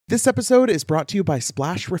This episode is brought to you by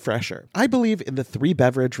Splash Refresher. I believe in the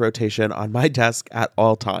 3-beverage rotation on my desk at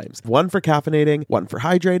all times. One for caffeinating, one for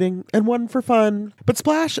hydrating, and one for fun. But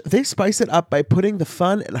Splash, they spice it up by putting the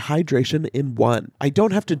fun and hydration in one. I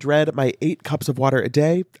don't have to dread my 8 cups of water a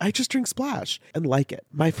day. I just drink Splash and like it.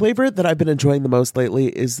 My flavor that I've been enjoying the most lately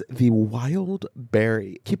is the Wild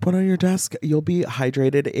Berry. Keep one on your desk. You'll be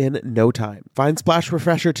hydrated in no time. Find Splash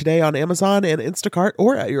Refresher today on Amazon and Instacart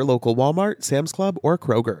or at your local Walmart, Sam's Club, or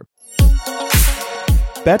Kroger.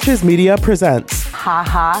 Betches Media presents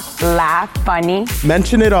Haha, laugh, funny.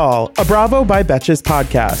 Mention It All, a Bravo by Betches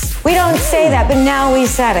podcast. We don't say that, but now we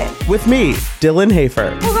said it. With me, Dylan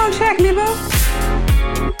Hafer. Who's gonna check me, boo?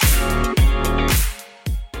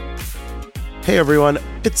 Hey everyone,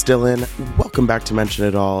 it's Dylan. Welcome back to Mention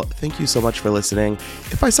It All. Thank you so much for listening.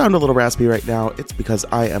 If I sound a little raspy right now, it's because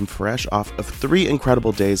I am fresh off of 3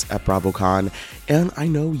 incredible days at BravoCon, and I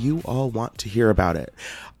know you all want to hear about it.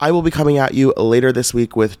 I will be coming at you later this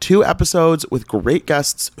week with 2 episodes with great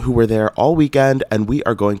guests who were there all weekend, and we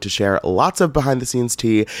are going to share lots of behind-the-scenes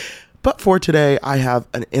tea. But for today, I have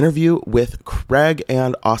an interview with Craig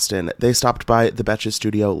and Austin. They stopped by the Betches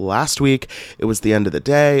studio last week. It was the end of the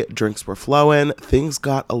day. Drinks were flowing. Things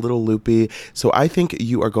got a little loopy. So I think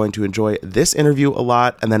you are going to enjoy this interview a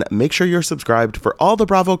lot. And then make sure you're subscribed for all the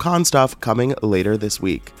BravoCon stuff coming later this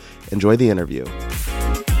week. Enjoy the interview.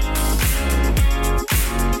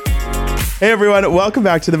 Hey everyone, welcome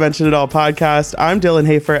back to the Mention It All podcast. I'm Dylan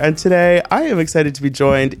Hafer, and today I am excited to be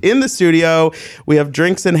joined in the studio. We have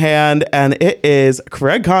drinks in hand, and it is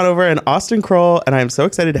Craig Conover and Austin Kroll, and I am so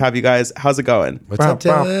excited to have you guys. How's it going? What's up,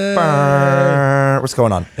 Dylan? What's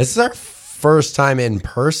going on? This is our first time in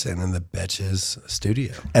person in the Betches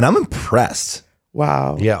studio. And I'm impressed.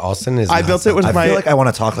 Wow. Yeah, Austin is. I built it with I my. feel like I want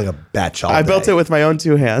to talk like a batch all I day. built it with my own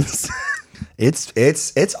 2 hands.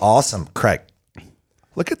 It's awesome, Craig.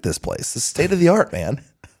 Look at this place. It's state of the art, man.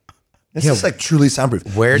 This is like truly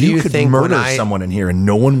soundproof. Where do you could think murder when I- someone in here and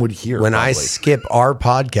no one would hear? When I probably. skip our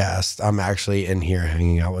podcast, I'm actually in here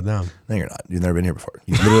hanging out with them. No, you're not. You've never been here before.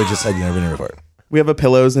 You literally just said you've never been here before. We have a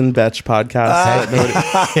Pillows and Betch podcast.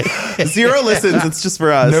 Nobody, 0 listens. It's just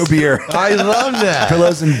for us. No beer. I love that.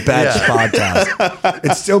 Pillows and Batch podcast.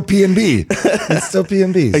 It's still P&B. It's still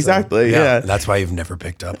P&B. so- Exactly. Yeah. That's why you've never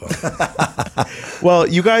picked up on it. Well,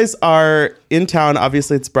 you guys are in town.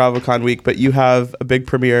 Obviously, it's BravoCon week, but you have a big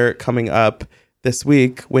premiere coming up this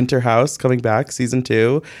week. Winter House coming back, season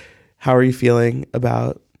 2. How are you feeling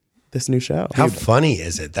about this new show? How funny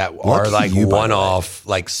is it that our like you, by the one-off,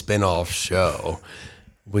 like spin-off show,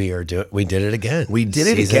 we did it again. We did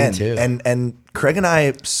it Season again. 2. And Craig and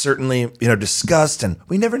I certainly, discussed, and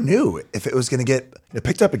we never knew if it was going to get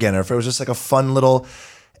picked up again or if it was just like a fun little,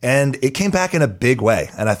 and it came back in a big way.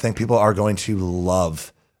 And I think people are going to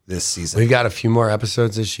love this season. We've got a few more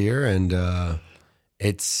episodes this year, and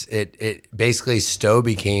it basically Stowe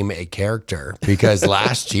became a character because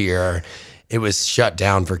last year it was shut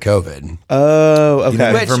down for COVID. Oh,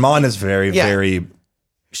 okay. Which- Vermont is very, Yeah. very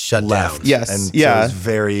Shut left. down. Yes. And Yeah. so it was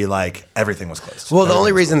very everything was closed. Well, the only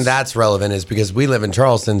Everything was reason closed. that's relevant is because we live in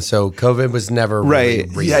Charleston, so COVID was never really Right.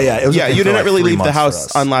 real. Yeah. It was Yeah, okay you for, didn't really 3 leave the months for house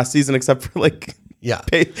us. on last season except for Yeah.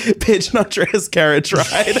 Paige and Andrea's carriage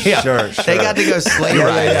ride. Yeah. Sure. They got to go sleigh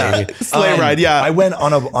riding. Sleigh ride, yeah. I went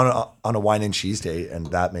on a wine and cheese date, and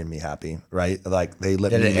that made me happy. Right? Like they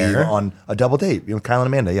let Did me it leave air? on a double date. Kyle and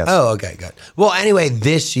Amanda. Yes. Oh, okay, good. Well, anyway,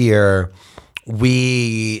 this year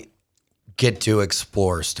we get to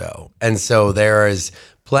explore Stowe. And so there is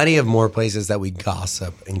plenty of more places that we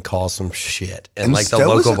gossip and call some shit. And like Stowe the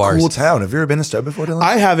local is a bars. cool town. Have you ever been to Stowe before, Dylan?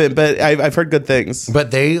 I haven't, but I've heard good things. But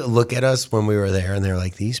they look at us when we were there and they're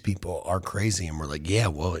like, these people are crazy. And we're like, yeah,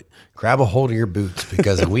 well, grab a hold of your boots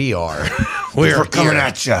because we are. We're coming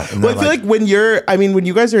at you. Well, I feel like when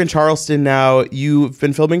you guys are in Charleston now, you've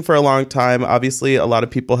been filming for a long time. Obviously, a lot of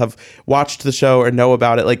people have watched the show or know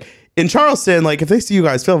about it. Like in Charleston, like if they see you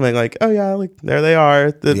guys filming, like, oh yeah, like there they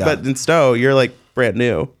are. Yeah. But in Stowe, you're like brand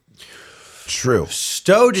new. True.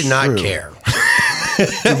 Stowe did not care.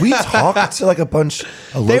 Did we talk to like a bunch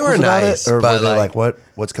of They locals were about nice, it? Or but were they like-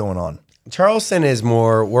 what's going on? Charleston is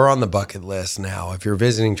more, we're on the bucket list now. If you're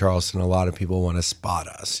visiting Charleston, a lot of people want to spot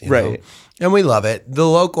us. You know? Right. And we love it. The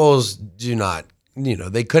locals do not,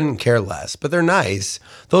 they couldn't care less, but they're nice.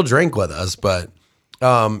 They'll drink with us, but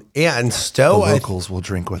yeah, and Stowe, The locals will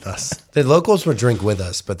drink with us. the locals would drink with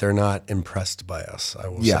us, but they're not impressed by us. I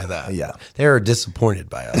will say that. Yeah. They are disappointed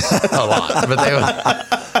by us a lot, but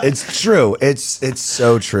they It's true. It's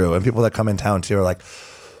so true. And people that come in town too are like,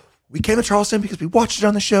 we came to Charleston because we watched it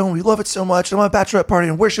on the show and we love it so much. I'm on a bachelorette party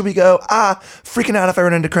and where should we go? Freaking out if I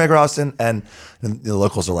run into Craig or Austin. And the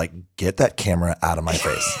locals are like, get that camera out of my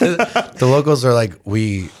face. The locals are like,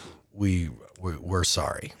 we're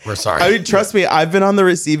sorry. We're sorry. I mean, trust me, I've been on the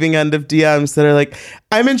receiving end of DMs that are like,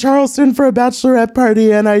 I'm in Charleston for a bachelorette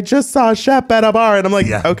party and I just saw Shep at a bar. And I'm like,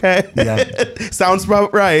 okay. Yeah. Sounds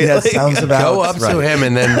about right. Yeah, Like, sounds about Go up right. to him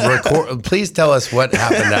and then record. Please tell us what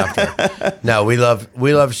happened after. No, we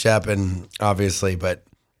love Shep, and obviously, but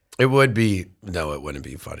it wouldn't be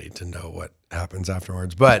funny to know what happens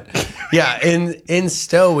afterwards. But yeah, in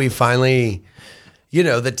Stowe, we finally,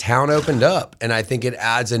 the town opened up, and I think it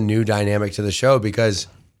adds a new dynamic to the show because,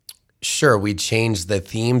 sure, we changed the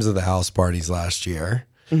themes of the house parties last year,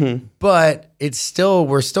 but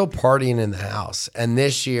we're still partying in the house. And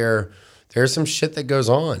this year, there's some shit that goes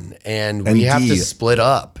on, and we have to split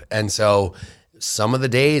up. And so some of the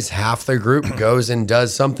days, half the group goes and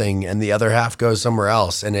does something, and the other half goes somewhere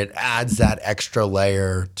else, and it adds that extra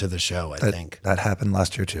layer to the show, I think. That happened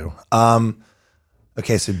last year too.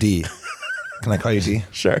 Okay, so D. Can I call you D?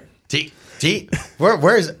 Sure. D.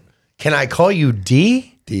 Where is it? Can I call you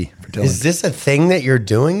D? D for Dylan. Is this a thing that you're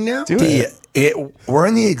doing now? D. We're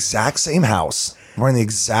in the exact same house. We're in the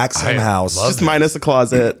exact same house. Just minus a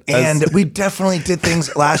closet. And we definitely did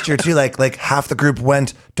things last year too. Like half the group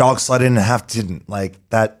went dog sledding and half didn't. Like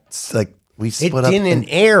that's like we It split up. didn't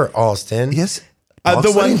air, Austin. Yes. the Dog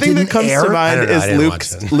one sledding thing that didn't comes air? to mind I is didn't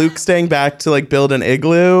watch it. Luke staying back to like build an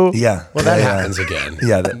igloo. Yeah. Well, that Yeah. happens again.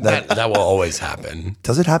 Yeah, that will always happen.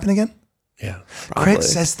 Does it happen again? Yeah. Craig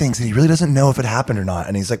says things and he really doesn't know if it happened or not.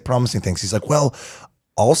 And he's like promising things. He's like, well,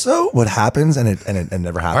 also what happens and it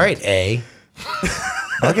never happened. All right, A.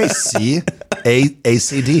 Okay, C. A,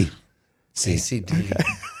 C, D. CCD.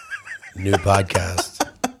 New podcast.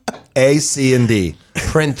 A, C, and D.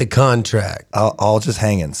 Print the contract. All just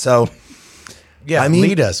hanging. So, Yeah, I mean-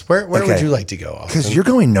 lead us. Where would Okay. you like to go, Austin? because you're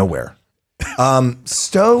going nowhere.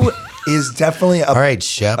 Stowe is definitely All right,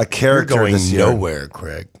 Shep. a character You're going this year. nowhere,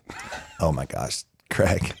 Craig. Oh my gosh,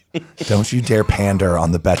 Craig, don't you dare pander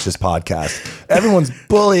on the Betches podcast. Everyone's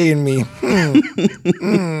bullying me.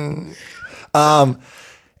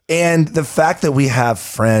 And the fact that we have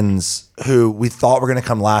friends who we thought were going to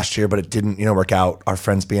come last year, but it didn't, work out. Our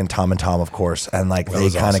friends being Tom and Tom, of course, and like they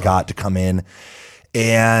was kind of awesome. got to come in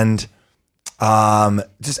and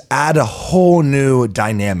just add a whole new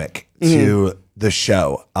dynamic to the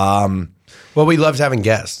show. Well, we loved having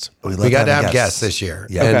guests. We loved got to having have guests. guests this year.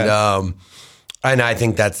 Yeah. And I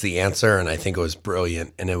think that's the answer. And I think it was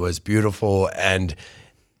brilliant and it was beautiful. And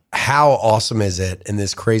how awesome is it in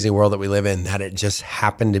this crazy world that we live in that it just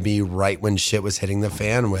happened to be right when shit was hitting the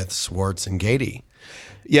fan with Swartz and Katie?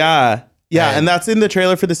 Yeah. And that's in the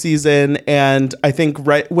trailer for the season. And I think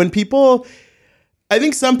I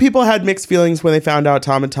think some people had mixed feelings when they found out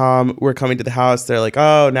Tom and Tom were coming to the house. They're like,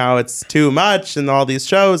 oh, now it's too much. And all these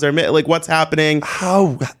shows are like, what's happening?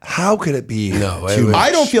 How could it be No, it too was- much?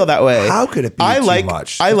 I don't feel that way. How could it be too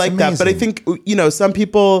much? I It's like that. But I amazing. think, some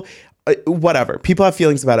people, whatever. People have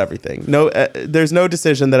feelings about everything. No, there's no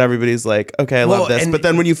decision that everybody's like, okay, I Well, love this. and- But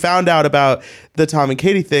then when you found out about the Tom and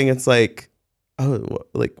Katie thing, it's like, oh,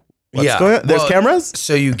 like, what's going on? There's Well, cameras?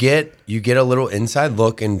 So you get a little inside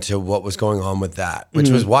look into what was going on with that, which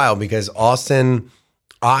was wild because Austin,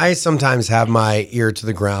 I sometimes have my ear to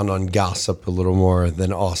the ground on gossip a little more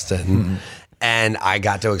than Austin. And I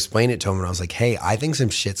got to explain it to him and I was like, hey, I think some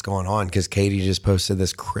shit's going on because Katie just posted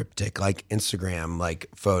this cryptic like Instagram like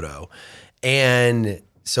photo. And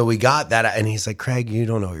so we got that and he's like, Craig, you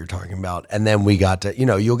don't know what you're talking about. And then we got to,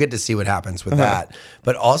 you'll get to see what happens with that.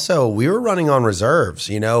 But also we were running on reserves,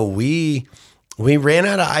 we ran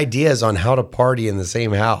out of ideas on how to party in the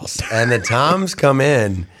same house. And the Toms come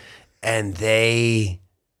in and they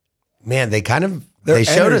kind of, they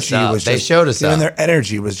showed us up. They showed us up. And their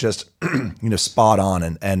energy was just, spot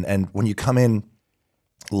on. And when you come in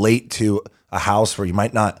late to a house where you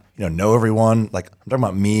might not, know everyone, like I'm talking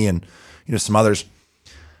about me and, some others,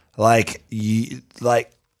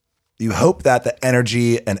 you hope that the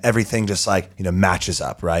energy and everything just matches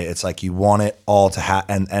up, right? It's like you want it all to have,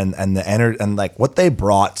 and the energy and like what they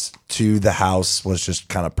brought to the house was just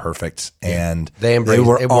kind of perfect, and They embraced-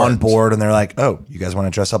 were it on worked. board, and they're like, "Oh, you guys want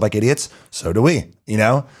to dress up like idiots? So do we,"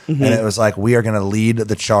 And it was like we are going to lead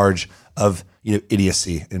the charge of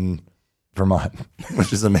idiocy in Vermont,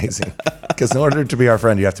 which is amazing because in order to be our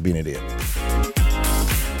friend, you have to be an idiot.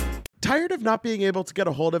 Tired of not being able to get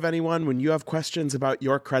a hold of anyone when you have questions about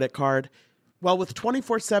your credit card? Well, with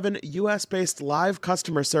 24/7 US-based live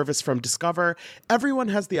customer service from Discover, everyone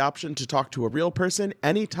has the option to talk to a real person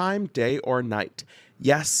anytime, day or night.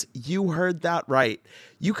 Yes, you heard that right.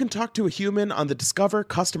 You can talk to a human on the Discover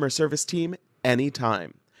customer service team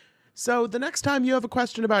anytime. So the next time you have a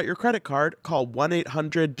question about your credit card, call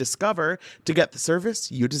 1-800-DISCOVER to get the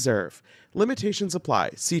service you deserve. Limitations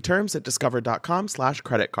apply. See terms at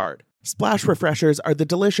discover.com/creditcard. Splash Refreshers are the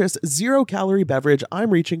delicious zero-calorie beverage I'm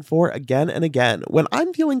reaching for again and again when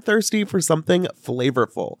I'm feeling thirsty for something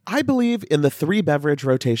flavorful. I believe in the 3-beverage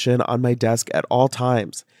rotation on my desk at all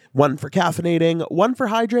times. One for caffeinating, one for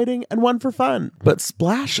hydrating, and one for fun. But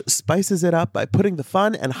Splash spices it up by putting the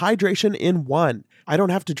fun and hydration in one. I don't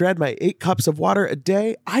have to dread my 8 cups of water a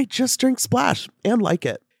day. I just drink Splash and like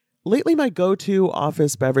it. Lately, my go-to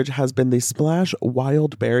office beverage has been the Splash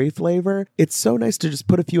Wild Berry flavor. It's so nice to just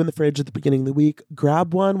put a few in the fridge at the beginning of the week,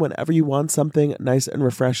 grab one whenever you want something nice and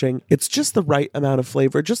refreshing. It's just the right amount of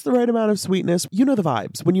flavor, just the right amount of sweetness. You know the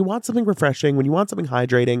vibes. When you want something refreshing, when you want something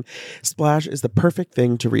hydrating, Splash is the perfect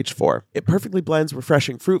thing to reach for. It perfectly blends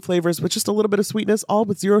refreshing fruit flavors with just a little bit of sweetness, all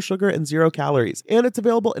with 0 sugar and 0 calories. And it's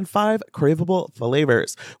available in 5 craveable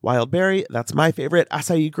flavors. Wild Berry, that's my favorite,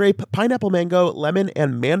 acai grape, pineapple mango, lemon,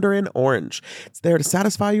 and mandarin orange. It's there to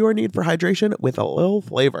satisfy your need for hydration with a little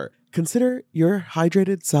flavor. Consider your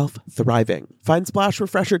hydrated self thriving. Find Splash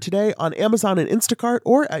Refresher today on Amazon and Instacart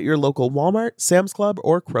or at your local Walmart, Sam's Club,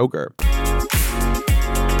 or Kroger.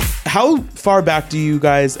 How far back do you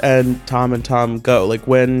guys and Tom go? Like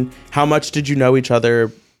how much did you know each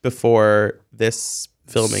other before this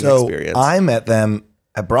filming experience? I met them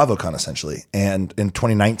at BravoCon essentially, and in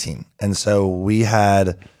 2019. And so we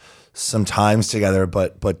had some times together,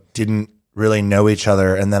 but didn't really know each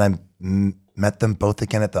other. And then I met them both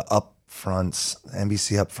again at the upfronts,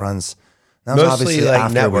 NBC upfronts. That was Mostly obviously like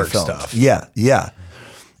after network we filmed. stuff. Yeah.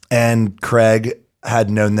 And Craig had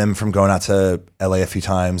known them from going out to LA a few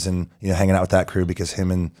times and hanging out with that crew because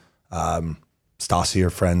him and Stassi are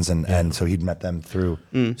friends, and so he'd met them through.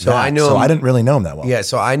 So I knew So him. I didn't really know him that well. Yeah,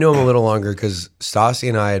 so I knew him a little longer because Stassi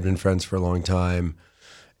and I had been friends for a long time,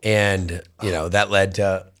 and that led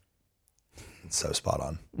to. It's so spot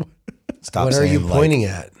on. Stop What are saying you like- pointing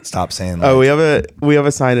at? Stop saying. Oh, like, we have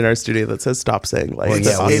a sign in our studio that says "Stop saying like." Well, the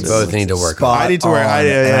yeah, we Boston. both need to work on spot I need to wear- on.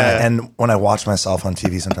 yeah. And when I watch myself on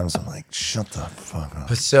TV, sometimes I'm like, shut the fuck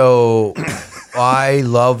up. it. So I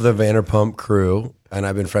love the Vanderpump crew, and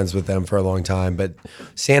I've been friends with them for a long time. But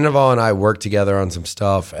Sandoval and I worked together on some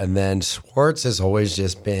stuff, and then Schwartz has always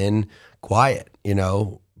just been quiet,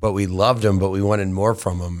 but we loved him, but we wanted more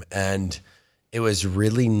from him. And it was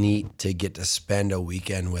really neat to get to spend a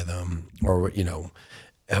weekend with him, or,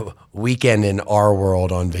 a weekend in our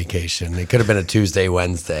world on vacation. It could have been a Tuesday,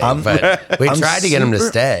 Wednesday, but we tried to get him to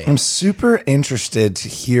stay. I'm super interested to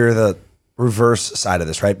hear the reverse side of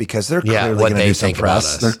this, right? Because they're clearly what going to they do some think about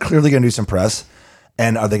press. us. They're clearly going to do some press.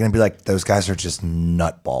 And are they going to be like, those guys are just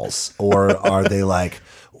nutballs? Or are they like,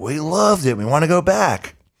 we loved it, we want to go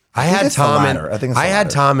back? I think had it's the Tom. latter. I think it's the I had latter.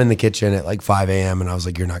 Tom in the kitchen at like 5 a.m. and I was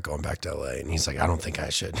like, "You're not going back to LA." And he's like, "I don't think I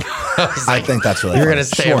should." I think that's really You're funny. going to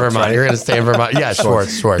stay in Schwartz, Vermont. right? You're going to stay in Vermont. Yeah,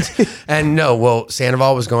 Schwartz. And no, well,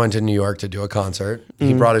 Sandoval was going to New York to do a concert.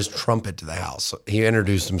 He brought his trumpet to the house. He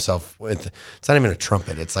introduced himself with, it's not even a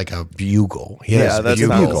trumpet. It's like a bugle. He has Yeah, a that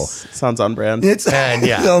bugle. sounds on brand. It's, And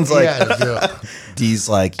yeah, it sounds like yeah. D's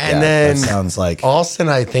like, And yeah, then that sounds like Austin,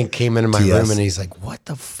 I think, came into my TS. room and he's like, "What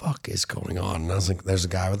the fuck is going on?" And I was like, "There's a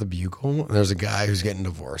guy with a bugle. And there's a guy who's getting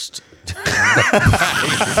divorced.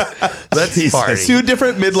 Let's party." 2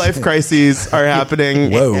 different midlife crises are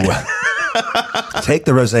happening. whoa. Take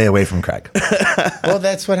the rosé away from Craig. Well,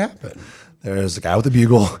 that's what happened. There's a guy with a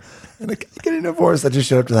bugle and a guy getting divorced that just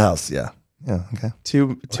showed up to the house. Yeah. Okay.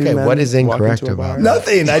 Two Okay, men what is walk incorrect into a bar. about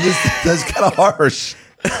Nothing. That's kind of harsh.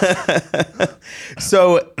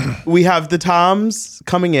 So we have the Toms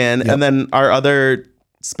coming in, and then our other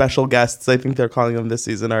special guests, I think they're calling them this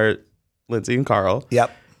season, are Lindsay and Carl.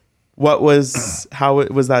 Yep. How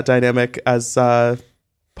was that dynamic as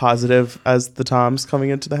positive as the Toms coming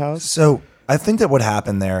into the house? So I think that what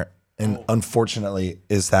happened there, and unfortunately,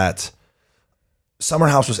 is that Summer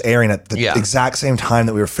House was airing at the Yeah. exact same time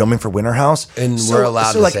that we were filming for Winter House, And we're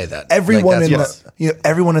allowed to say that. Everyone Like, in that's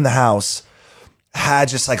everyone in the house had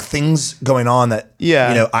just like things going on that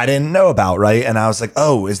I didn't know about, right? And I was like,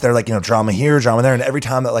 oh, is there like drama here, drama there? And every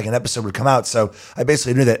time that like an episode would come out, so I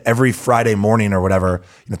basically knew that every Friday morning or whatever,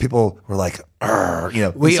 people were like, We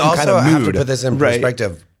some also kind of have to mood. put this in Right.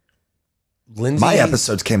 perspective. Lindsay, My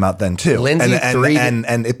episodes came out then too, Lindsay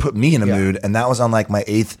and it put me in a mood, and that was on like my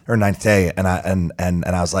 8th or 9th day, and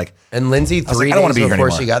I was like, and Lindsay was 3 like, I don't wanna days be here before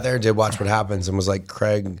anymore. she got there did Watch What Happens and was like,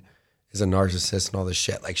 Craig is a narcissist and all this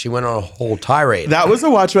shit. Like she went on a whole tirade. That was a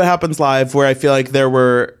Watch What Happens live where I feel like there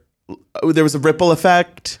were there was a ripple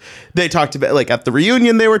effect. They talked about, like, at the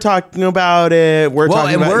reunion, they were talking about it. We're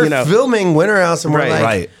talking about, we're filming Winter House, and we're like,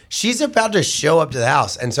 Right. she's about to show up to the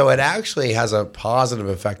house. And so it actually has a positive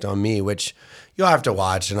effect on me, which you'll have to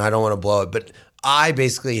watch, and I don't want to blow it. But I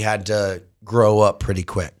basically had to grow up pretty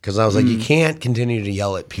quick because I was like, you can't continue to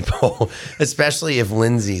yell at people, especially if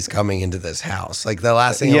Lindsay's coming into this house. Like, the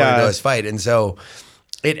last thing I want to do is fight. And so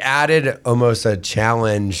it added almost a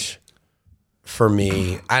challenge for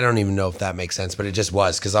me. I don't even know if that makes sense, but it just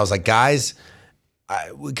was, because I was like, guys,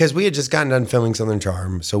 because we had just gotten done filming Southern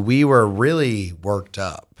Charm, so we were really worked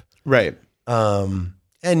up. Right. And,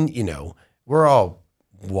 we're all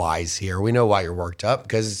wise here. We know why you're worked up,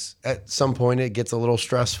 because at some point it gets a little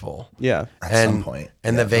stressful. Yeah. At some point.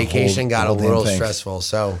 And Yeah, the vacation got a whole damn little thing. stressful.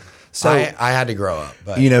 So I had to grow up.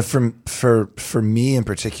 But For me in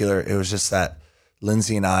particular, it was just that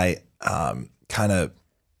Lindsay and I kind of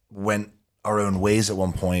went our own ways at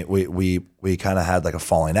one point. We kind of had like a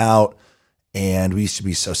falling out, and we used to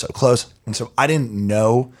be so close. And so I didn't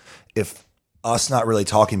know if us not really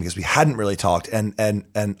talking, because we hadn't really talked,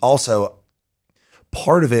 and also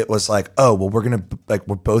part of it was like, oh, well,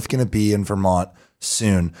 we're both gonna be in Vermont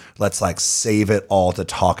soon. Let's like save it all to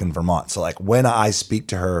talk in Vermont. So like when I speak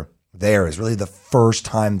to her there is really the first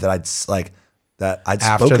time that I'd spoken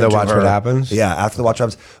After the to Watch her. What Happens? Yeah, after the Watch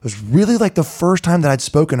What Happens. It was really like the first time that I'd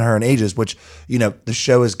spoken to her in ages, which, the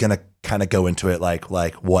show is going to kind of go into it like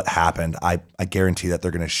what happened. I guarantee that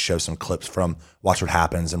they're going to show some clips from Watch What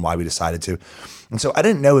Happens and why we decided to. And so I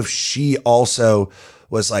didn't know if she also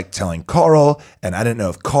was like telling Carl, and I didn't know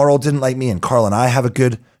if Carl didn't like me, and Carl and I have a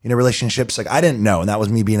good relationships. Like, I didn't know. And that was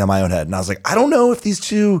me being in my own head. And I was like, I don't know if these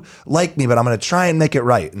two like me, but I'm going to try and make it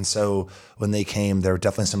right. And so when they came, there were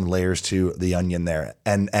definitely some layers to the onion there.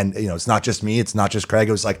 And it's not just me. It's not just Craig.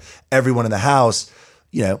 It was like everyone in the house,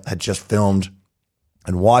 had just filmed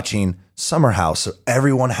and watching Summer House. So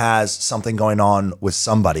everyone has something going on with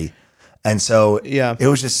somebody. And so it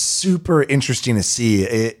was just super interesting to see.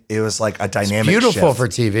 It was like a dynamic beautiful shift. for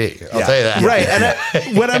TV. I'll tell you that. Right.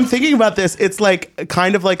 And when I'm thinking about this, it's like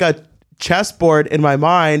kind of like a chessboard in my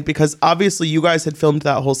mind, because obviously you guys had filmed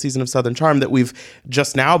that whole season of Southern Charm that we've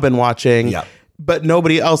just now been watching. Yeah. But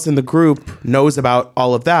nobody else in the group knows about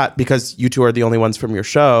all of that, because you two are the only ones from your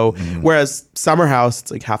show. Whereas Summer House,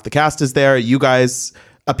 it's like half the cast is there. You guys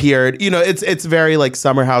appeared. It's very like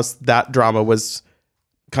Summer House. That drama was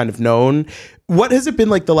kind of known. What has it been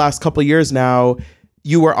like the last couple of years now?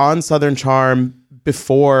 You were on Southern Charm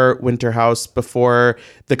before Winter House, before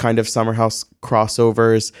the kind of Summer House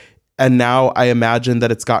crossovers. And now I imagine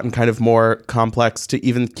that it's gotten kind of more complex to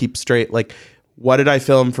even keep straight, like, what did I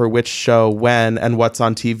film for which show, when, and what's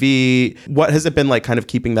on TV? What has it been like kind of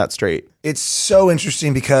keeping that straight? It's so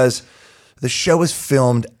interesting because the show was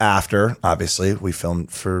filmed after, obviously, we filmed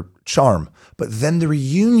for Charm. But then the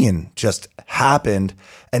reunion just happened,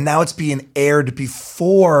 and now it's being aired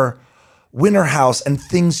before Winter House, and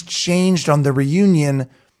things changed on the reunion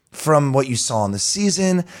from what you saw in the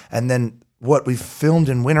season. And then what we filmed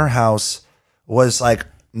in Winter House was like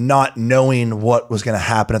not knowing what was going to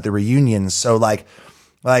happen at the reunion. So like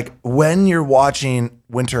when you're watching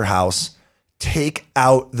Winter House, take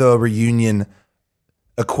out the reunion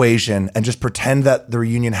equation and just pretend that the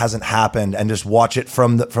reunion hasn't happened, and just watch it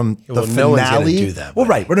from the no finale. one's gonna do that, Well,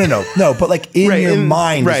 right. No, but like in Right, your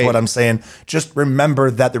mind is right. what I'm saying. Just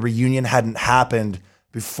remember that the reunion hadn't happened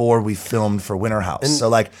before we filmed for Winter House. So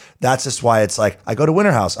like, that's just why it's like, I go to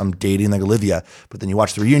Winter House, I'm dating like Olivia, but then you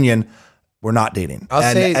watch the reunion, we're not dating.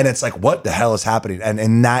 And it's like, what the hell is happening? And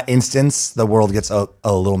in that instance, the world gets a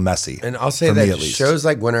little messy. And I'll say for me, that at least. shows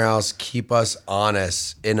like Winter House keep us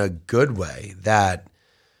honest in a good way, that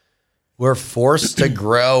we're forced to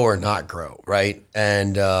grow or not grow, right?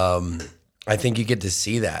 And I think you get to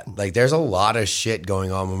see that. Like, there's a lot of shit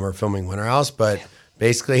going on when we're filming Winter House, but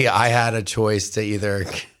basically I had a choice to either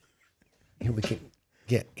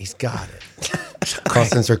he's got it.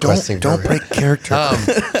 Austin's requesting. Don't break character.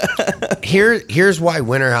 Here's why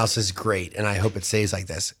Winter House is great, and I hope it stays like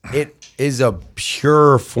this. It is a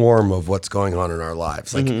pure form of what's going on in our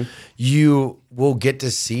lives. Like, you will get to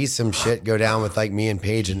see some shit go down with like me and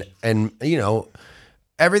Paige, and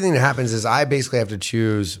everything that happens is I basically have to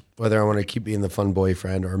choose whether I want to keep being the fun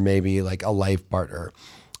boyfriend or maybe like a life partner.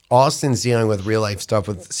 Austin's dealing with real life stuff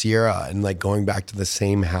with Sierra, and like going back to the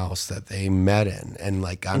same house that they met in, and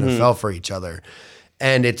like kind of fell for each other.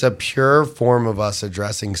 And it's a pure form of us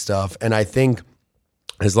addressing stuff. And I think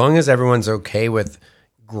as long as everyone's okay with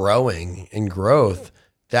growing and growth,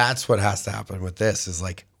 that's what has to happen with this is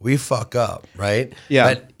like we fuck up, right?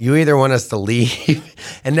 Yeah. But you either want us to leave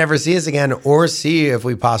and never see us again or see if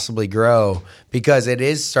we possibly grow because it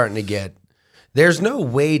is starting to get, there's no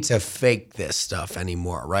way to fake this stuff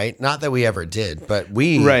anymore, right? Not that we ever did, but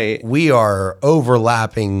we are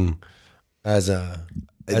overlapping as a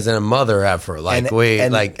mother effort. Like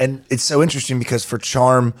and it's so interesting because for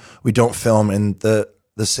Charm, we don't film in the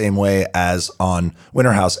same way as on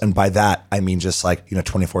Winter House. And by that, I mean just like,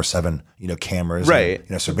 24/7, cameras, Right.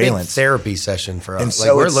 and, surveillance. big therapy session for us. And Like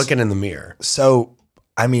so we're it's- looking in the mirror. So,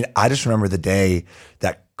 I mean, I just remember the day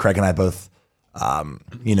that Craig and I both,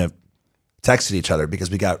 texted each other because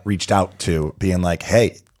we got reached out to being like,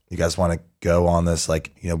 hey, you guys want to go on this?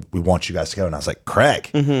 Like, we want you guys to go. And I was like, Craig,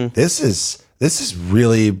 this is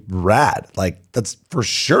really rad. Like, let's for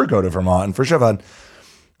sure go to Vermont and for sure fun.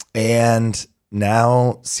 And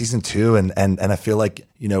now season 2, and I feel like,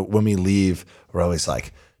 when we leave, we're always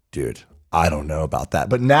like, dude, I don't know about that.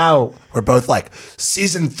 But now we're both like,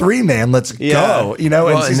 season 3, man, let's go. And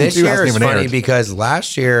Well, and season this 2 year hasn't is even funny aired. because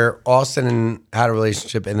last year Austin had a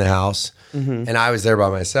relationship in the house, Mm-hmm. and I was there by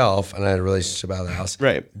myself, and I had a relationship out of the house.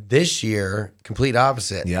 Right. This year, complete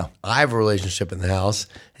opposite. Yeah. I have a relationship in the house,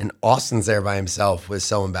 and Austin's there by himself with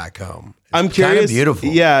someone back home. I'm It's curious. Kind of beautiful.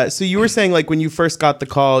 Yeah. So you were saying like when you first got the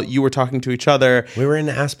call, you were talking to each other. We were in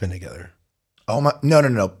Aspen together. Oh my,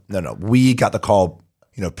 no. We got the call,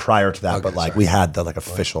 prior to that, but like sorry. we had the like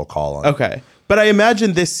official call on. Okay. But I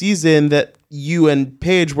imagine this season that you and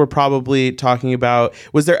Paige were probably talking about,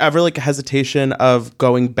 was there ever like a hesitation of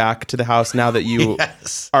going back to the house now that you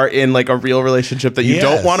Yes. are in like a real relationship that you Yes.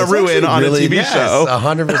 don't want to It's ruin actually on really- a TV Yes, show?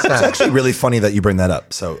 100%. It's actually really funny that you bring that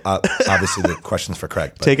up. So obviously the question's for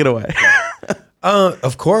Craig. But Take it away.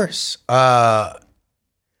 Of course.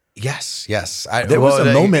 Yes. there was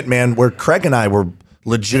a moment, man, where Craig and I were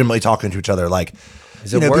legitimately talking to each other, like,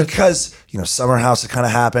 Is it worth it? because Summer House had kind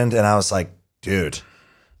of happened, and I was like, dude,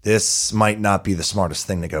 this might not be the smartest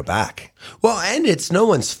thing to go back. Well, and it's no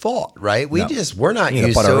one's fault, right? We're not Yeah,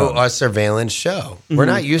 used but our to own. a surveillance show. We're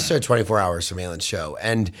not used to a 24-hour surveillance show.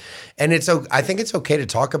 And I think it's okay to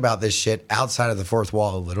talk about this shit outside of the fourth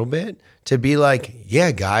wall a little bit, to be like,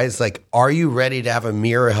 yeah, guys, like, are you ready to have a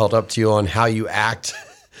mirror held up to you on how you act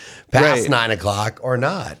past Right. 9 o'clock or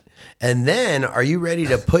not? And then are you ready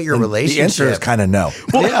to put your The relationship? answer is kind of no.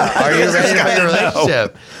 Yeah. Are you ready to put your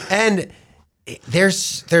relationship? And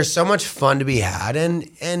there's so much fun to be had,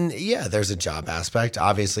 and yeah, there's a job aspect.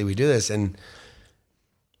 Obviously, we do this, and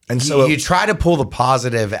So you try to pull the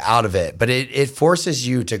positive out of it, but it forces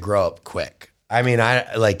you to grow up quick. I mean,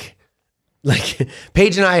 I like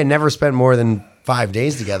Paige and I had never spent more than 5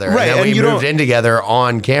 days together, Right, and then and we you moved don't- in together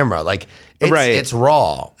on camera. Like, it's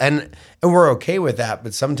raw, and we're okay with that.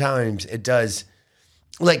 But sometimes it does.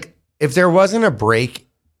 Like, if there wasn't a break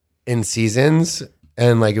in seasons,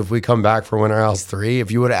 and like if we come back for Winter House 3, if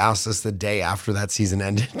you would have asked us the day after that season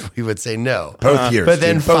ended, we would say no. Both years, But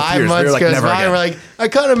then dude. Both 5 years. We months were like, goes never by, again. and we're like, I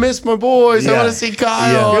kind of miss my boys. I Yeah. want to see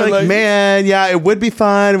Kyle. Yeah. You're And, like, man, yeah, it would be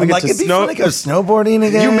fun. We I'm get like, to it'd be snow. fun to go snowboarding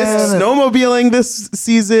again. You missed snowmobiling this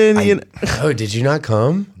season. oh, did you not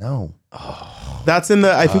come? No. That's in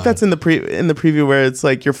the. I think that's in the preview where it's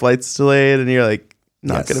like your flight's delayed and you're like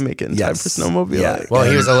not Yes. gonna make it in time for Yes. snowmobiling. Yeah. Well,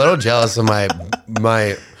 he was a little jealous of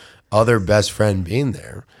my other best friend being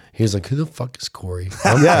there. He was like, "Who the fuck is Corey?"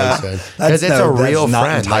 Yeah. Because it's a real not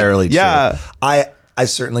friend. entirely true. Yeah. I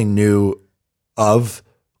certainly knew of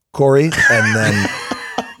Corey, and then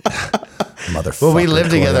motherfucker. Well, we lived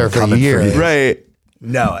Corey, together I'm for coming years. you. Right.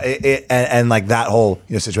 No, and like that whole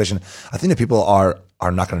situation, I think that people are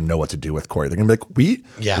not going to know what to do with Corey. They're going to be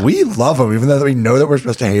like, we love him, even though we know that we're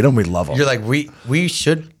supposed to hate him. We love him. You're like, we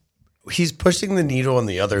should. He's pushing the needle in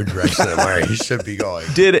the other direction of where he should be going.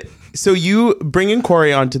 So you bringing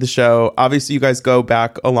Corey onto the show? Obviously, you guys go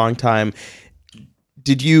back a long time.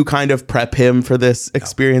 Did you kind of prep him for this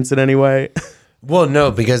experience in any way? Well, no,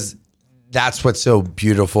 because that's what's so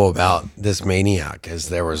beautiful about this Maniac is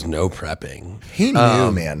there was no prepping. He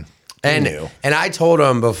knew, man. He knew. And I told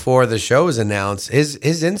him before the show was announced, his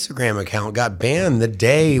Instagram account got banned the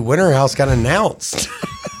day Winter House got announced.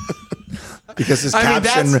 Because his I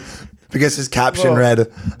mean, caption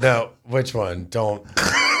read, No, which one? Don't.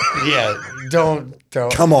 Yeah, don't.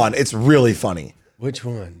 "Come on, it's really funny." Which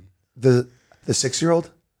one? The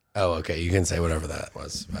 6-year-old. Oh, okay. You can say whatever that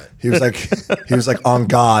was. But. He was like, "On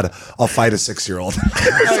God, I'll fight a 6-year-old."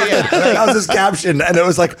 That was his caption, and it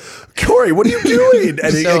was like, "Corey, what are you doing?"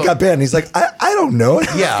 And he So- got banned. He's like, "I don't know."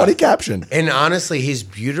 It's Yeah. a funny caption. And honestly, he's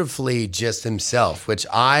beautifully just himself, which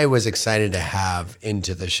I was excited to have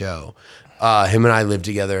into the show. Him and I lived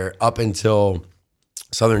together up until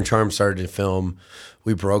Southern Charm started to film,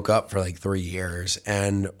 we broke up for like 3 years.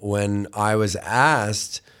 And when I was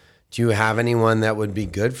asked, do you have anyone that would be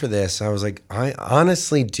good for this? I was like, I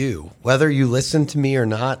honestly do. Whether you listen to me or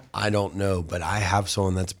not, I don't know, but I have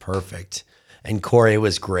someone that's perfect. And Corey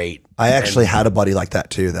was great. I actually had a buddy like that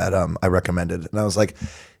too that I recommended, and I was like,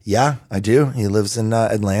 "Yeah, I do." He lives in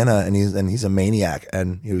Atlanta, and he's a maniac,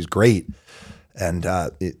 and he was great, and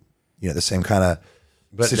the same kind of.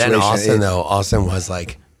 But situation. then Austin was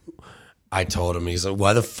like, I told him, he's like,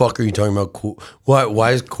 why the fuck are you talking about?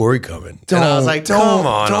 Why is Corey coming? And I was like, come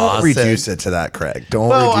on, don't Austin. reduce it to that, Craig. Don't.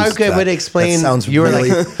 Well, reduce okay, it to but that. explain. That sounds You were really.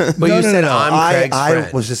 like, but you said I'm Craig's I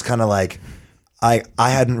friend. was just kind of like, I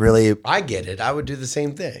hadn't really. I get it. I would do the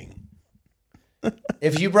same thing.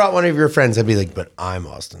 If you brought one of your friends, I'd be like, but I'm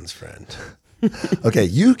Austin's friend. Okay,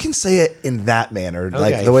 you can say it in that manner,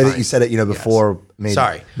 like Okay, the way that fine. you said it, before made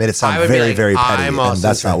it I sound would be very, like, very petty, I'm and Austin's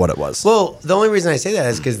that's not friend. what it was. Well, the only reason I say that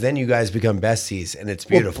is because then you guys become besties, and it's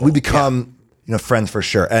beautiful. We become, friends for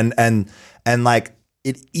sure, and like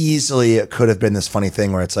it easily could have been this funny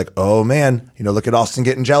thing where it's like, oh man, look at Austin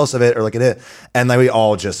getting jealous of it, or look at it, and like we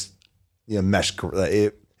all just mesh.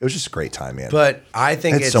 It was just a great time, man. But I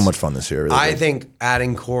think it's so much fun this year. Really I did. think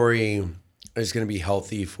adding Corey is going to be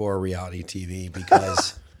healthy for reality TV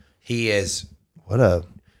because he is. Well,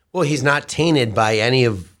 he's not tainted by any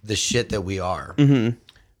of the shit that we are. Mm-hmm.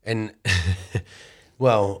 And,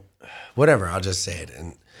 well, whatever, I'll just say it.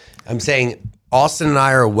 And I'm saying Austin and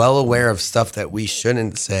I are well aware of stuff that we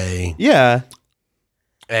shouldn't say Yeah.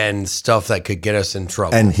 and stuff that could get us in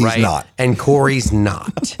trouble. And he's right? not. And Corey's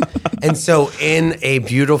not. And so in a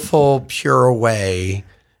beautiful, pure way,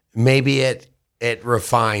 maybe it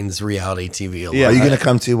refines reality TV a little. Yeah. Are you going to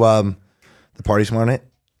come to the party tomorrow night?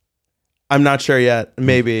 I'm not sure yet.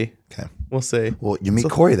 Maybe. Okay. We'll see. Well, you meet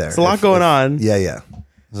Corey there. There's a lot going on. Yeah.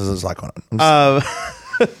 There's a lot going on. All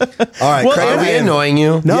right, well, Craig. Are and I we have- annoying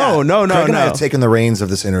you? No, no, Craig and I no. have taken the reins of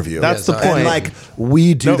this interview. That's the sorry. point. And like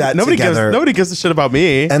we do that nobody together. nobody gives a shit about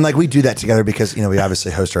me. And like we do that together because we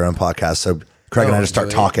obviously host our own podcast. So Craig and I just start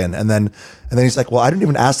do we? talking, and then he's like, "Well, I didn't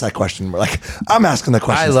even ask that question." We're like, "I'm asking the I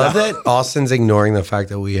question." love that Austin's ignoring the fact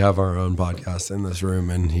that we have our own podcast in this room,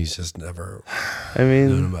 and he's just never I mean,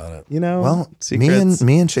 known about it. Well, secrets.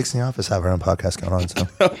 me and Chicks in the Office have our own podcast going on. So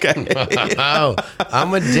Okay. Oh,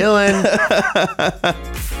 I'm with Dylan.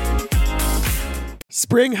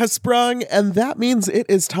 Spring has sprung, and that means it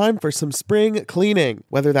is time for some spring cleaning.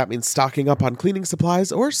 Whether that means stocking up on cleaning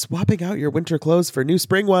supplies or swapping out your winter clothes for new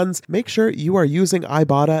spring ones, make sure you are using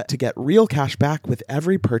Ibotta to get real cash back with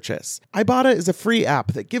every purchase. Ibotta is a free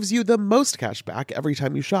app that gives you the most cash back every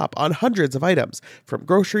time you shop on hundreds of items, from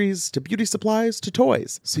groceries to beauty supplies to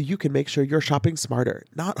toys, so you can make sure you're shopping smarter,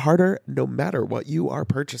 not harder, no matter what you are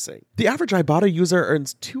purchasing. The average Ibotta user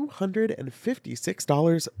earns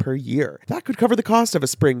 $256 per year. That could cover the cost of a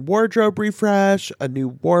spring wardrobe refresh, a new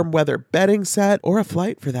warm weather bedding set, or a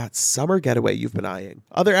flight for that summer getaway you've been eyeing.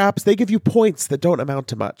 Other apps, they give you points that don't amount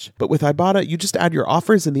to much. But with Ibotta, you just add your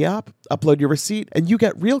offers in the app, upload your receipt, and you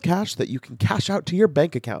get real cash that you can cash out to your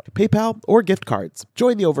bank account, PayPal, or gift cards.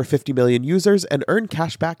 Join the over 50 million users and earn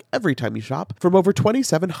cash back every time you shop from over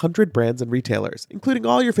 2,700 brands and retailers, including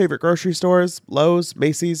all your favorite grocery stores, Lowe's,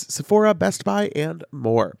 Macy's, Sephora, Best Buy, and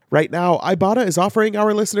more. Right now, Ibotta is offering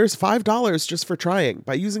our listeners $5 just for trying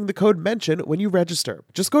by using the code MENTION when you register.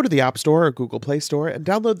 Just go to the App Store or Google Play Store and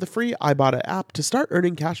download the free Ibotta app to start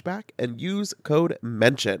earning cash back and use code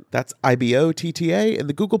MENTION. That's IBOTTA in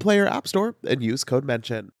the Google Play or App Store and use code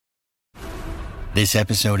MENTION. This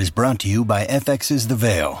episode is brought to you by FX's The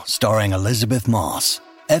Veil, starring Elizabeth Moss.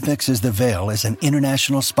 FX's The Veil is an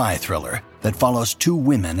international spy thriller that follows two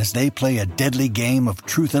women as they play a deadly game of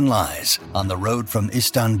truth and lies on the road from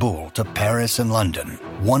Istanbul to Paris and London.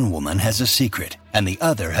 One woman has a secret, and the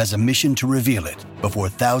other has a mission to reveal it before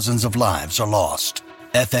thousands of lives are lost.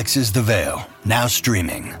 FX's The Veil, now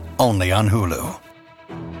streaming, only on Hulu.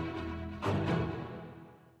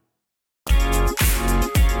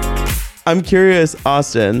 I'm curious,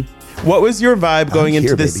 Austin, what was your vibe going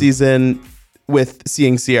into this season with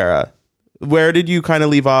seeing Sierra? Where did you kind of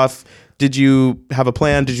leave off? Did you have a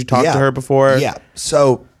plan? Did you talk to her before? Yeah.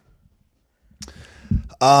 So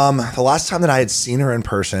the last time that I had seen her in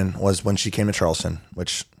person was when she came to Charleston,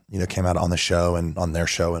 which came out on the show and on their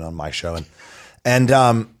show and on my show, and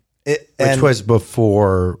Which was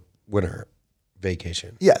before winter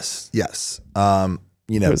vacation. Yes.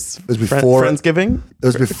 It was It was before Friendsgiving? It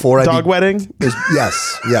was before Dog wedding? It was,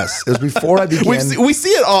 yes. It was before I began. We see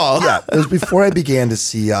it all. Yeah, it was before I began to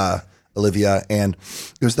see Olivia, and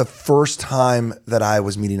it was the first time that I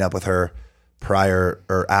was meeting up with her prior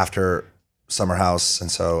or after summer house,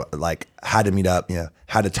 and so like had to meet up,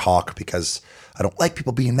 had to talk because I don't like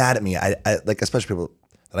people being mad at me. I like, especially people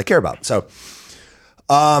that I care about. So,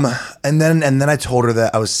 and then I told her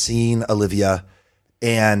that I was seeing Olivia,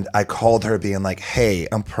 and I called her being like, "Hey,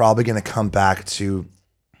 I'm probably going to come back to,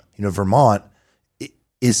 Vermont.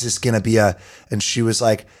 Is this going to be a?" And she was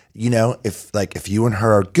like, if you and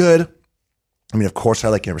her are good, I mean, of course I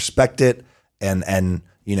respect it, and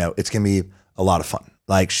it's going to be a lot of fun.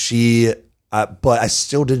 Like but I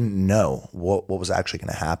still didn't know what was actually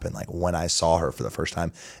going to happen. Like when I saw her for the first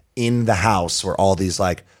time in the house where all these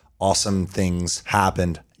like awesome things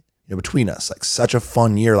happened between us, like such a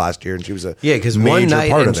fun year last year. And she was because one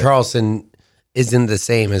night in Charleston isn't the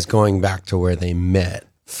same as going back to where they met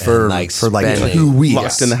for 2 weeks.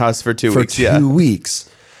 Locked in the house for 2 weeks. For 2 weeks.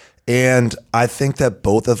 And I think that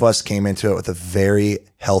both of us came into it with a very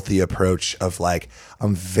healthy approach of like,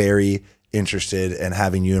 I'm very interested in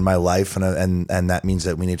having you in my life, and that means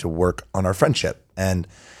that we need to work on our friendship. And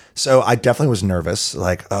so I definitely was nervous,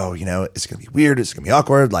 like, it's gonna be weird, it's gonna be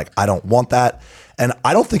awkward, like I don't want that. And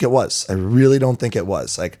I don't think it was. I really don't think it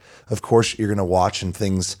was. Like, of course you're gonna watch and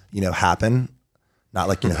things happen, not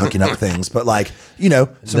like hooking up things, but like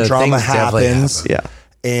some drama happens. Yeah.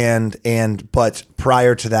 But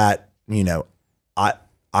prior to that,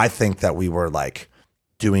 I think that we were like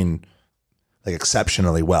doing like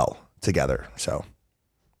exceptionally well together. So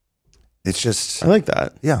it's just, I like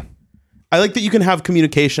that. Yeah. I like that you can have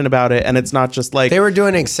communication about it, and it's not just like they were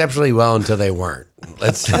doing exceptionally well until they weren't.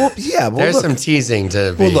 There's some teasing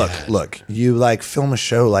to be look, you like film a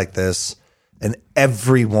show like this and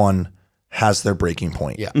everyone has their breaking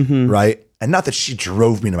point. Yeah. Right. And not that she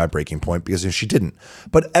drove me to my breaking point, because she didn't,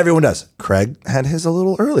 but everyone does. Craig had his a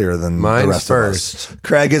little earlier than Mine's the rest first. of us.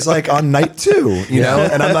 Craig is like on night 2,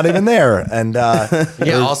 and I'm not even there. And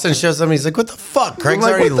Austin shows up and he's like, "What the fuck? Craig's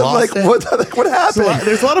like, already lost it." What happened?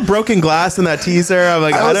 there's a lot of broken glass in that teaser. I'm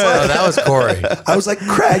like, that was Corey. I was like,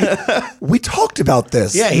 Craig, we talked about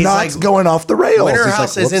this. Yeah, he's not like, going off the rails. Winter He's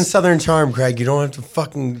House like, is in Southern Charm, Craig. You don't have to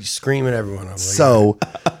fucking scream at everyone. I'm like, so,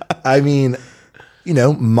 I mean,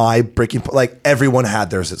 my breaking point, like everyone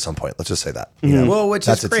had theirs at some point. Let's just say that. well, which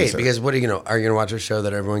That's is a great teaser. because what are you gonna? Are you gonna watch a show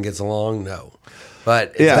that everyone gets along? No,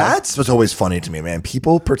 but That's what's always funny to me, man.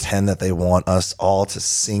 People pretend that they want us all to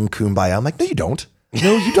sing Kumbaya. I'm like, no, you don't.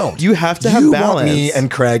 No, you don't. You have to have you balance. Want me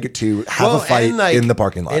and Craig to have a fight in the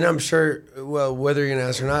parking lot. And I'm sure, whether you're gonna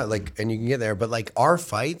ask or not, like, and you can get there, but like our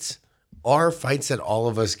fights that all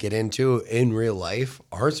of us get into in real life,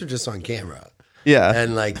 ours are just on camera. Yeah.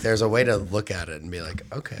 And like, there's a way to look at it and be like,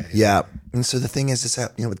 okay. Yeah. And so the thing is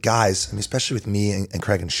that, with guys, I mean, especially with me and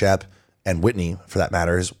Craig and Shep and Whitney, for that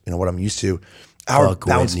matter, is, what I'm used to. Our Fuck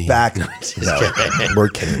bounce Whitney. back. No, we're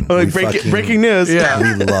kidding. Like breaking news.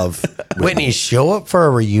 Yeah. We love Whitney, show up for a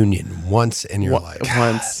reunion once in your life.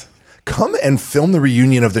 Once. Come and film the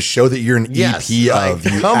reunion of the show that you're an Yes, EP like, of.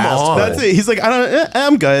 You come asshole. on. That's it. He's like,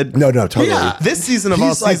 I'm good. No, totally. Yeah. This season of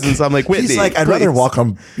all seasons, I'm like, Whitney. He's like, I'd rather walk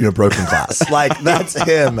on broken glass. Like, that's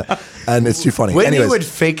him. And it's too funny. Whitney Anyways, would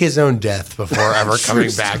fake his own death before ever coming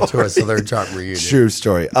back to a Southern Charm reunion. true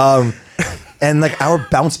story. And like our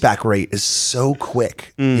bounce back rate is so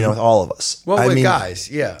quick, with all of us. Well, with guys,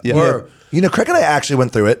 yeah. Or, Craig and I actually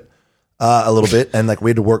went through it a little bit, and like we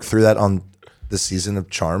had to work through that on this season of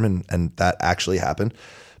Charm, and that actually happened.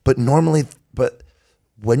 But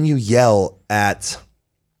when you yell at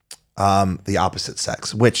the opposite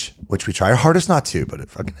sex, which we try our hardest not to, but it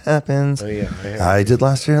fucking happens. Oh, yeah. I did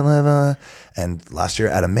last year at Leva, and last year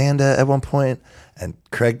at Amanda at one point, and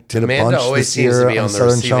Craig did Amanda a bunch always this seems year to be on the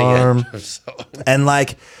Southern receiving Charm. end. So. And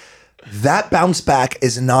like that bounce back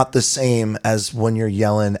is not the same as when you're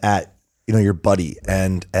yelling at your buddy,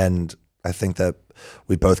 and I think that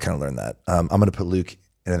we both kind of learned that. I'm going to put Luke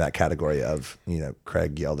in that category of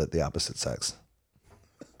Craig yelled at the opposite sex.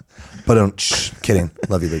 But kidding,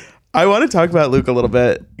 love you, Luke. I want to talk about Luke a little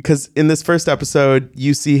bit, because in this first episode,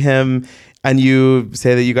 you see him and you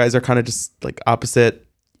say that you guys are kind of just like opposite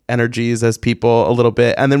energies as people a little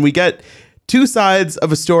bit. And then we get two sides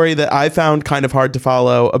of a story that I found kind of hard to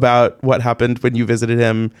follow about what happened when you visited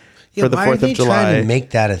him for the 4th of July. Trying to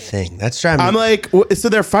make that a thing? That's trying. I'm like, so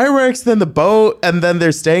there are fireworks, then the boat, and then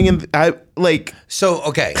they're staying in. So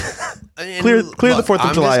okay, Clear the 4th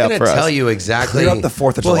of July up for us. I'm just gonna tell you exactly. Clear up the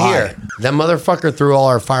 4th of July. Well, here, that motherfucker threw all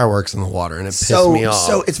our fireworks in the water, and it pissed me off.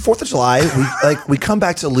 So it's 4th of July. We come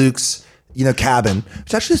back to Luke's cabin,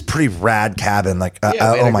 which actually is a pretty rad cabin. Like, Yeah, we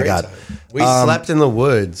had oh a my great god, time. We slept in the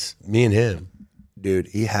woods, me and him. dude,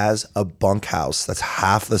 he has a bunkhouse that's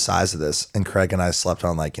half the size of this, and Craig and I slept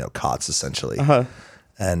on cots essentially.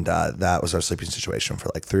 And that was our sleeping situation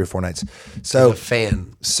for like 3 or 4 nights. So A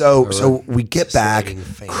fan. So we get back. Sliding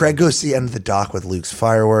fan. Craig goes to the end of the dock with Luke's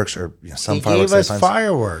fireworks, or some He fireworks. gave us they find.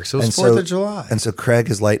 fireworks. It was 4th of July. And so Craig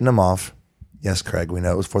is lighting them off. Yes, Craig, we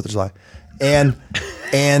know it was 4th of July. And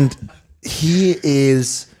he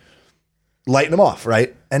is lighting them off,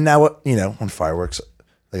 right? And now what, when fireworks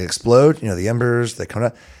they explode, the embers, they come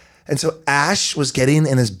out. And so Ash was getting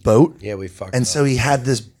in his boat. Yeah, we fucked And up. so he had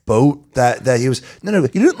this boat that he was no, you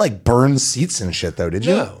didn't like burn seats and shit though, did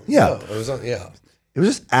you? No. Yeah. No, it was It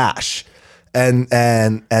was just Ash. And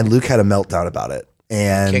Luke had a meltdown about it.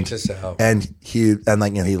 And Kicked us out. And he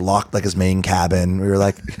locked like his main cabin. We were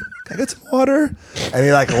like, "Can I get some water?" And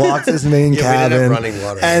he like locked his main Yeah, we cabin. didn't have running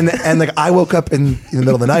water. And like I woke up in the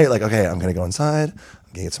middle of the night, like, okay, I'm gonna go inside,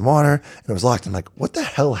 I'm gonna get some water. And it was locked. I'm like, what the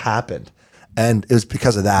hell happened? And it was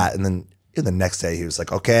because of that. And then the next day he was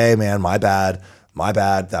like, okay, man, my bad.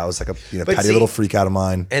 That was like a petty little freak out of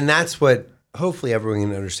mine. And that's what hopefully everyone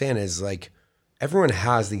can understand is like everyone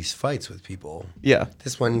has these fights with people. Yeah.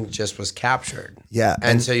 This one just was captured. Yeah,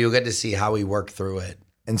 And so you'll get to see how we work through it.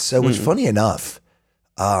 And so, which funny enough,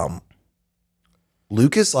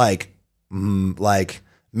 Luke is like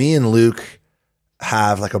me and Luke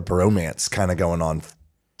have like a bromance kind of going on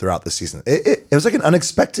throughout the season. It was like an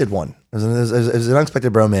unexpected one. It was an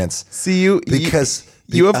unexpected bromance. See you Because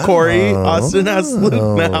you have Corey. Austin has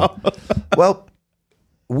Luke now. Well,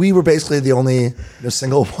 we were basically the only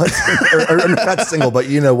single ones, or not single, but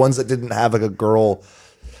ones that didn't have like a girl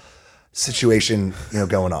situation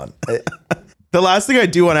going on. The last thing I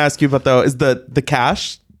do want to ask you about though is the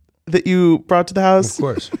cash that you brought to the house. Of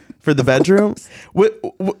course. For the bedroom.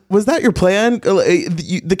 Was that your plan?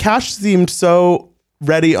 The cash seemed so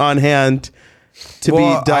ready on hand to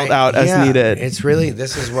be dealt out as needed. It's really,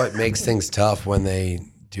 this is what makes things tough when they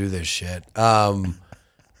do this shit.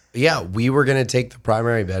 Yeah, we were going to take the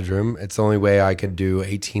primary bedroom. It's the only way I could do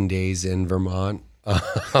 18 days in Vermont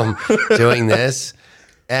doing this.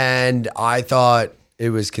 And I thought it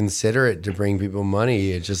was considerate to bring people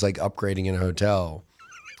money. It's just like upgrading in a hotel.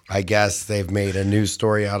 I guess they've made a news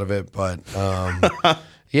story out of it. But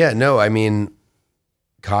yeah, no, I mean,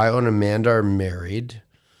 Kyle and Amanda are married.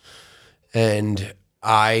 And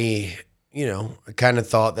I kind of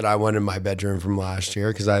thought that I wanted my bedroom from last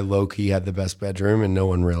year because I low-key had the best bedroom and no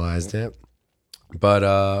one realized it.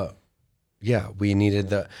 But yeah, we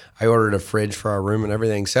needed I ordered a fridge for our room and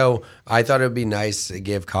everything. So I thought it would be nice to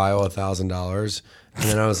give Kyle $1,000. And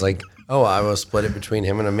then I was like, oh, I will split it between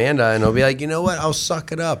him and Amanda. And he'll be like, you know what? I'll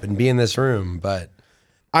suck it up and be in this room. But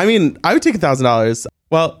I mean, I would take $1,000.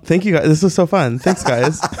 Well, thank you guys. This was so fun. Thanks,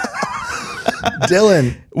 guys.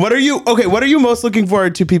 Dylan, What are you most looking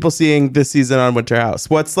forward to people seeing this season on Winter House?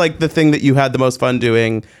 What's like the thing that you had the most fun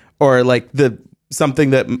doing, or like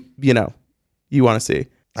something that you want to see?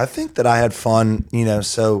 I think that I had fun,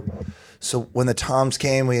 so when the Toms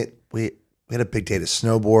came, we had a big day to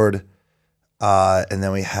snowboard, and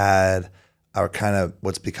then we had our kind of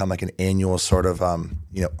what's become like an annual sort of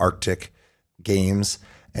Arctic games,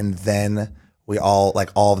 and then we all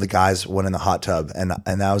of the guys went in the hot tub, and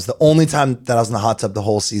that was the only time that I was in the hot tub the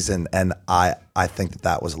whole season, and I think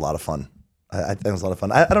that was a lot of fun. I think it was a lot of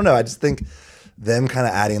fun. I don't know. I just think them kind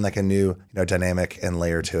of adding like a new dynamic and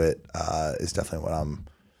layer to it is definitely what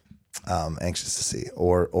I'm anxious to see.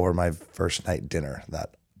 Or my first night dinner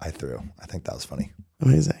that I threw. I think that was funny.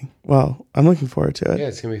 Amazing. Well, I'm looking forward to it. yeah,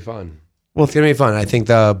 it's going to be fun. Well, It's going to be fun. I think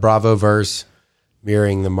the Bravo verse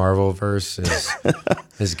mirroring the Marvel verse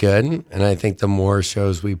is good. And I think the more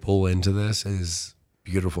shows we pull into this is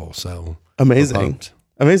beautiful. So amazing. we're pumped.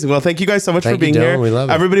 Amazing. Well, thank you guys so much Thank for being you, Dylan. here. We love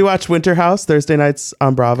it. Everybody watch Winter House Thursday nights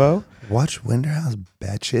on Bravo, Watch Winterhouse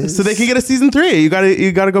Betches. so they can get a season 3. You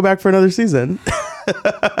gotta go back for another season.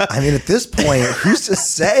 I mean, at this point, who's to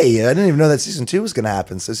say? I didn't even know that season 2 was going to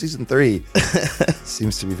happen. So season 3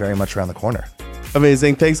 seems to be very much around the corner.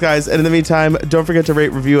 Amazing. Thanks, guys. And in the meantime, don't forget to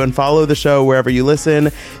rate, review, and follow the show wherever you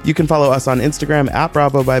listen. You can follow us on Instagram at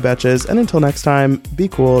Bravo by Betches. And until next time, be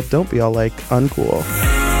cool. Don't be all like uncool.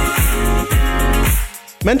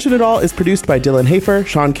 Mention It All is produced by Dylan Hafer,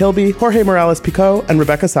 Sean Kilby, Jorge Morales-Pico, and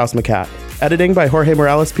Rebecca Sausmacat. Editing by Jorge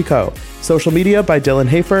Morales-Pico. Social media by Dylan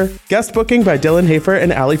Hafer. Guest booking by Dylan Hafer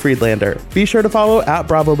and Ali Friedlander. Be sure to follow at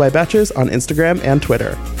Bravo by Betches on Instagram and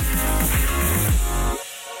Twitter.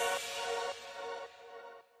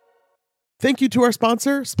 Thank you to our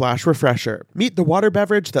sponsor, Splash Refresher. Meet the water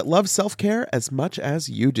beverage that loves self-care as much as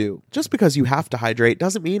you do. Just because you have to hydrate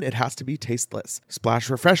doesn't mean it has to be tasteless. Splash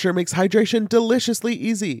Refresher makes hydration deliciously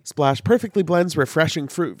easy. Splash perfectly blends refreshing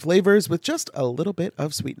fruit flavors with just a little bit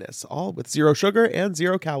of sweetness, all with 0 sugar and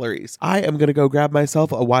 0 calories. I am going to go grab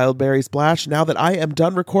myself a wild berry splash now that I am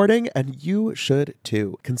done recording, and you should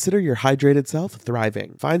too. Consider your hydrated self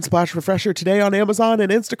thriving. Find Splash Refresher today on Amazon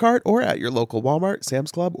and Instacart or at your local Walmart,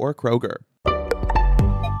 Sam's Club, or Kroger.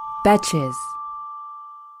 Betches.